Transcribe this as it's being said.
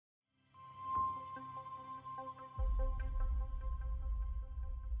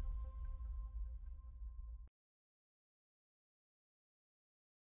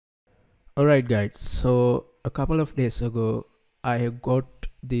Alright guys, so a couple of days ago I got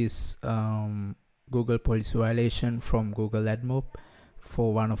this Google policy violation from Google Admob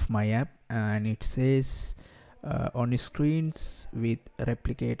for one of my app, and it says on screens with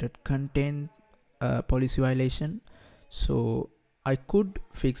replicated content policy violation. So I could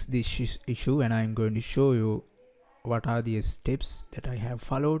fix this issue, and I'm going to show you what are the steps that I have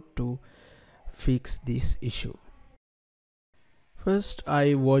followed to fix this issue. First,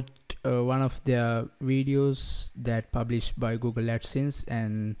 I watched one of their videos that published by Google AdSense,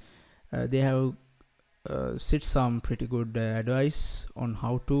 and they have said some pretty good advice on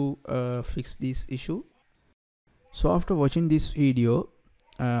how to fix this issue. So after watching this video,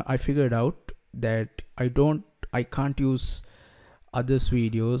 I figured out that I can't use others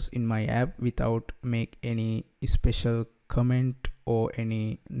videos in my app without make any special comment or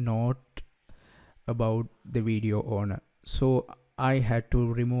any note about the video owner. So I had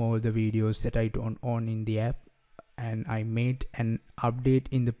to remove all the videos that I don't own in the app, and I made an update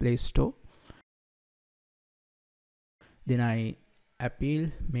in the Play Store. Then I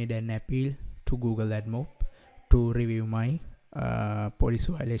made an appeal to Google Admob to review my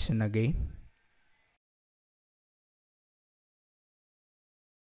policy violation again.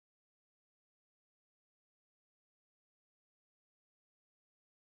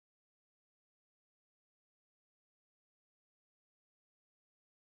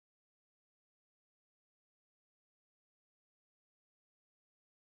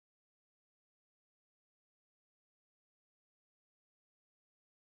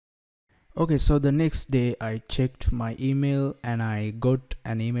 Okay, so the next day I checked my email and I got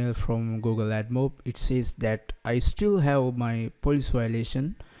an email from Google Admob. It says that I still have my policy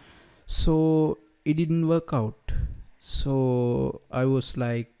violation, so it didn't work out. So I was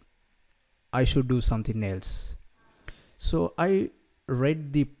like, I should do something else. So I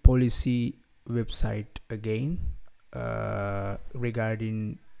read the policy website again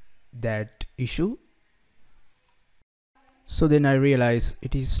regarding that issue. So then I realized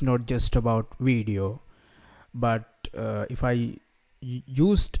it is not just about video, but if I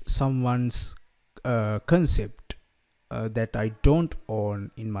used someone's concept that I don't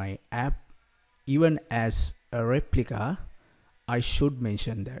own in my app, even as a replica, I should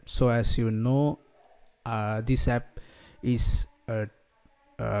mention that. So as you know, this app is a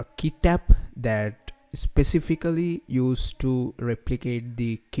kit app that specifically used to replicate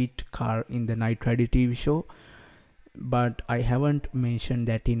the kit car in the Knight Rider TV show, but I haven't mentioned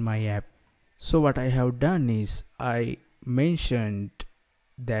that in my app. So what I have done is I mentioned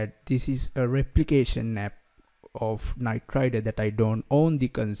that this is a replication app of Knight Rider, that I don't own the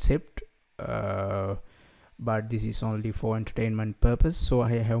concept, but this is only for entertainment purpose. So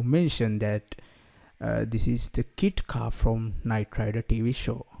I have mentioned that this is the kit car from Knight Rider TV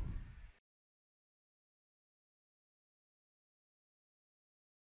show.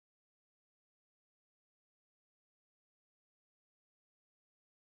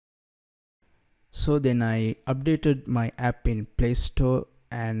 So then I updated my app in Play Store,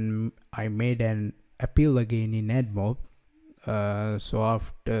 and I made an appeal again in Admob. So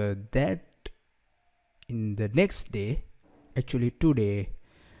after that, in the next day, actually today,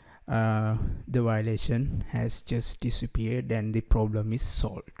 the violation has just disappeared and the problem is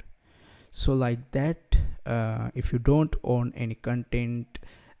solved. So like that, if you don't own any content,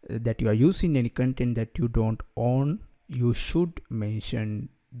 that you are using any content that you don't own, you should mention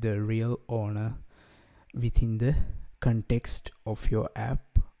the real owner within the context of your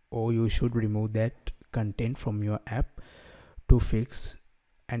app, or you should remove that content from your app to fix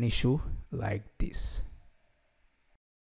an issue like this.